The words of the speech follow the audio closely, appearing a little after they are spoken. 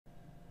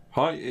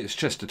Hi, it's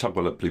Chester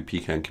Tugwell at Blue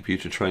Pecan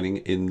Computer Training.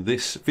 In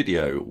this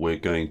video we're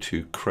going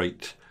to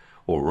create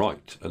or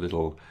write a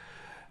little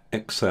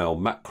Excel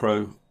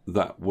macro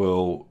that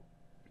will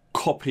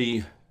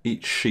copy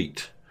each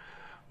sheet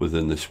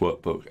within this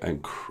workbook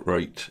and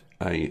create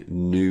a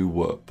new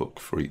workbook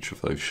for each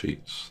of those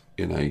sheets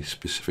in a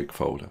specific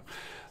folder.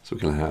 So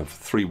we're going to have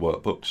 3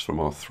 workbooks from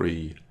our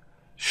 3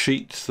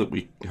 sheets that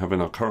we have in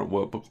our current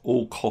workbook,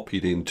 all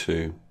copied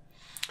into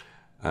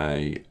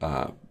a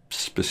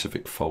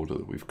specific folder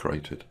that we've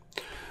created.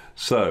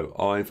 So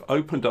I've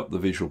opened up the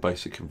Visual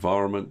Basic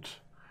environment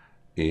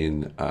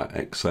in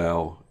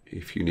Excel.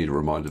 If you need a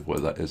reminder of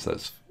where that is,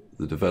 that's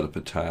the Developer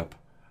tab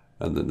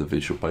and then the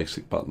Visual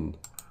Basic button.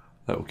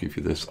 That will give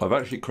you this. I've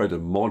actually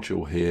created a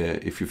module here.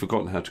 If you've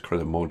forgotten how to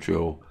create a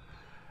module,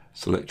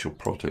 select your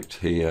project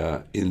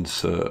here,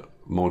 insert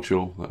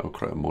module. That will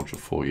create a module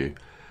for you.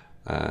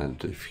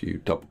 And if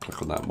you double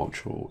click on that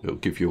module, it'll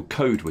give you a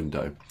code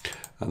window,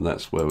 and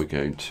that's where we're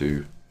going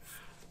to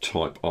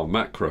type our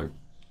macro.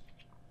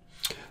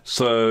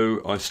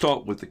 So I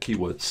start with the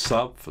keyword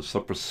sub for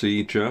sub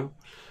procedure.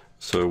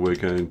 So we're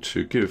going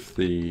to give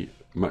the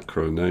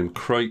macro name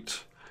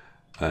create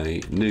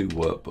a new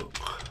workbook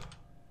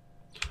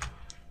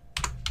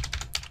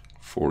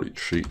for each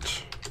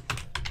sheet.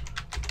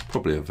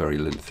 Probably a very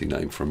lengthy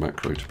name for a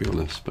macro, to be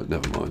honest, but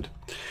never mind.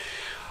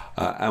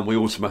 And we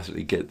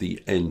automatically get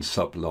the end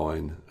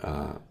subline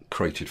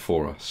created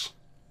for us.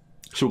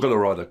 So we're going to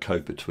write a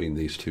code between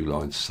these 2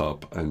 lines,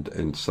 sub and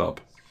end sub.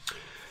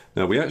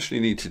 Now we actually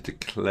need to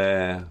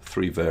declare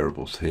 3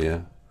 variables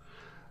here.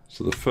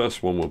 So the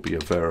first one will be a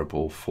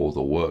variable for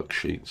the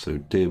worksheet, so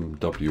dim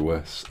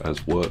ws as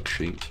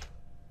worksheet.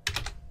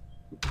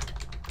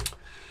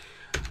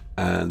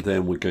 And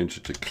then we're going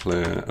to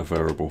declare a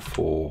variable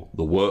for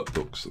the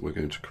workbooks that we're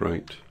going to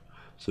create,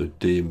 so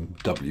dim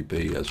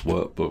wb as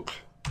workbook.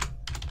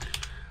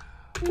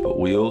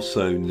 But we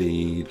also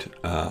need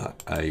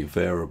a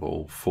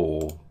variable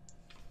for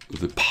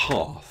the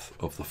path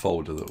of the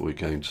folder that we're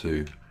going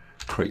to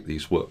create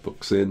these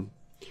workbooks in.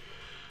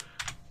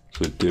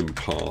 So dim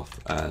path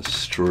as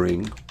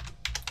string.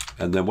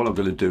 And then what I'm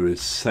going to do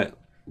is set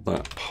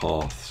that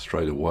path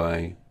straight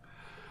away.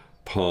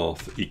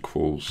 Path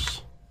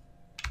equals,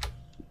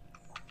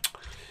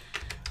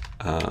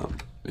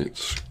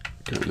 it's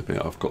going to be,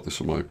 I've got this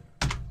on my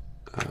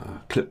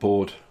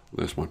clipboard.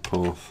 There's my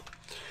path.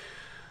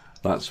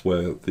 That's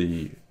where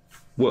the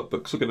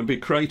workbooks are going to be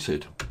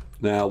created.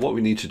 Now what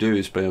we need to do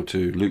is be able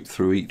to loop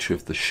through each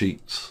of the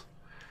sheets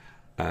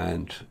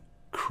and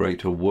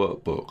create a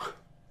workbook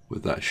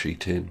with that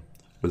sheet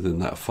within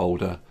that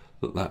folder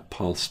that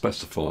path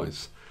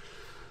specifies.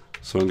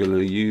 So I'm going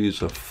to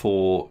use a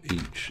for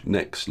each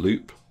next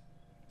loop.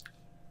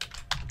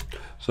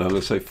 So I'm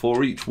going to say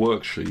for each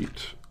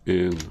worksheet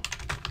in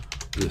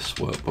this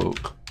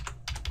workbook,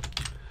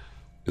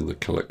 in the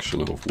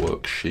collection of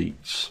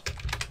worksheets,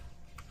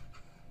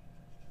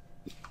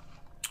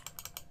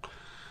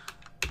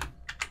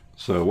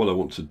 so what I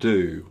want to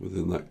do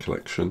within that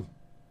collection,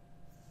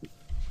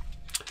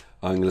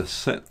 I'm going to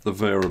set the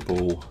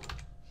variable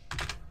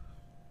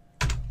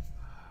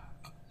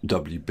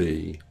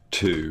wb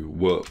to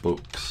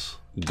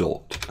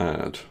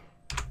workbooks.add.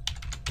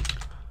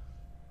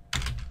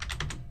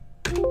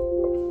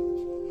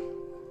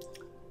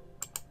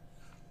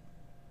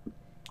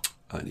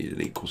 I need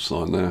an equal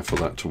sign there for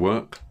that to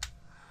work.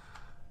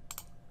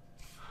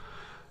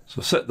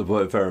 So set the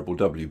variable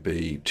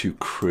wb to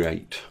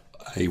create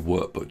a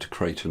workbook, to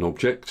create an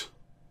object.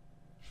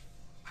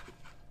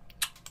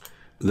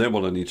 Then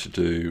what I need to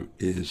do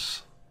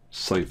is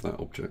save that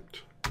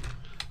object,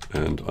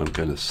 and I'm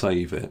going to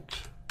save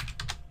it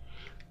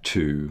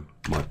to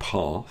my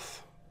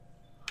path.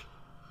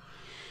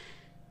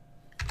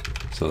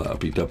 So that'll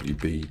be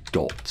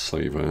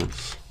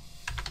wb.saveas.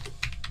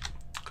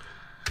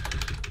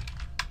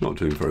 Not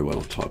doing very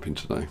well typing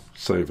today.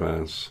 Save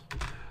as.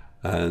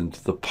 And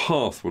the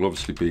path will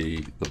obviously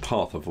be the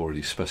path I've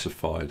already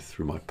specified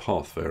through my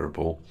path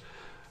variable,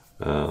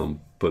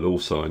 but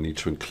also I need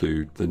to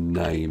include the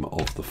name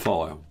of the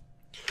file.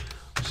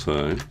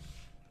 So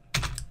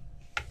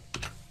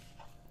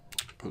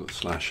put a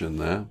slash in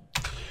there,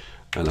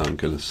 and I'm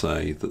going to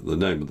say that the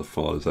name of the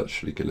file is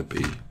actually going to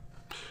be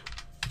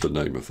the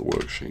name of the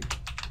worksheet,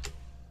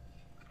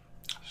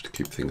 just to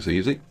keep things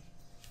easy.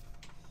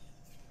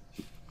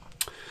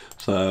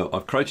 So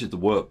I've created the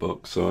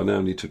workbook, so I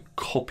now need to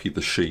copy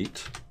the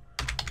sheet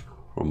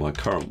from my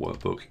current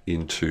workbook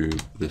into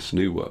this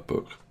new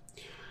workbook.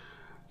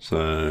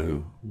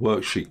 So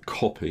worksheet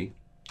copy.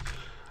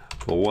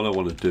 Well, what I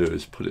want to do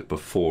is put it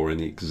before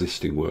any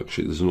existing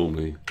worksheet. There's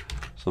normally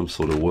some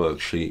sort of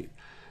worksheet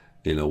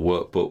in a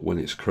workbook when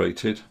it's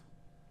created.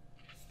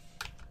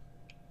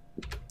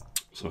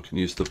 So I can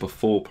use the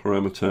before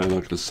parameter, and I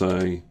can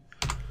say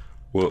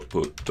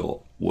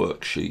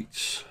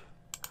workbook.worksheets.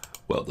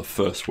 Well, the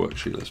first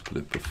worksheet, let's put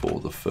it before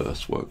the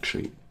first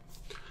worksheet.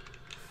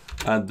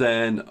 And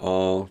then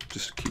I'll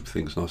just keep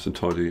things nice and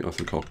tidy. I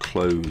think I'll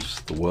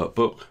close the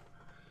workbook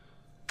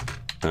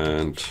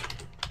and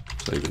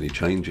save any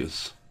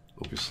changes,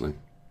 obviously.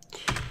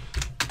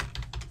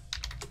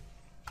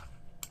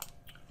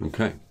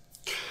 Okay.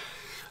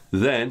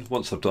 Then,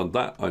 once I've done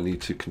that, I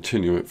need to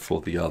continue it for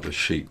the other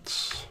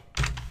sheets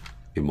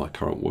in my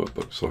current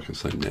workbook. So I can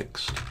say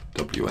next,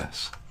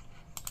 WS.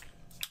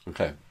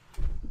 Okay.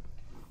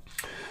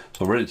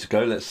 So I'm ready to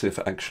go. Let's see if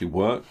it actually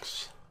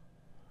works.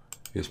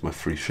 Here's my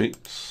 3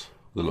 sheets,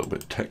 with a little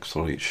bit of text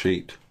on each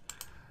sheet.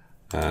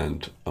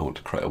 And I want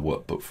to create a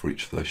workbook for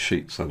each of those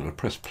sheets. So I'm going to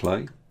press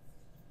play.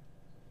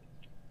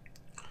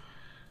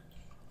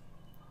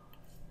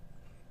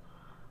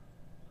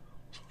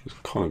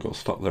 Just kind of got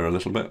stuck there a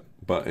little bit,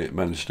 but it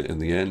managed it in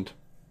the end.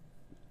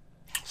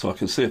 So I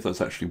can see if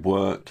that's actually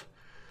worked.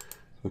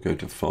 I'll go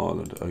to File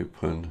and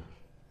Open,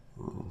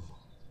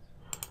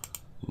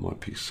 my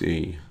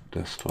PC,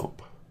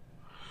 Desktop,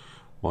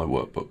 my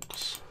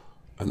workbooks,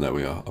 and there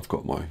we are. I've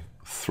got my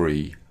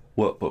 3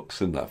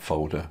 workbooks in that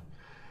folder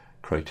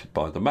created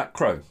by the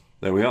macro.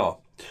 There we are.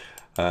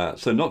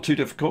 So not too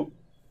difficult.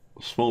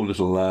 Small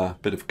little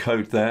bit of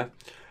code there.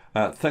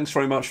 Thanks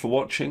very much for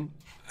watching,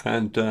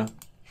 and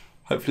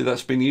hopefully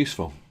that's been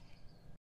useful.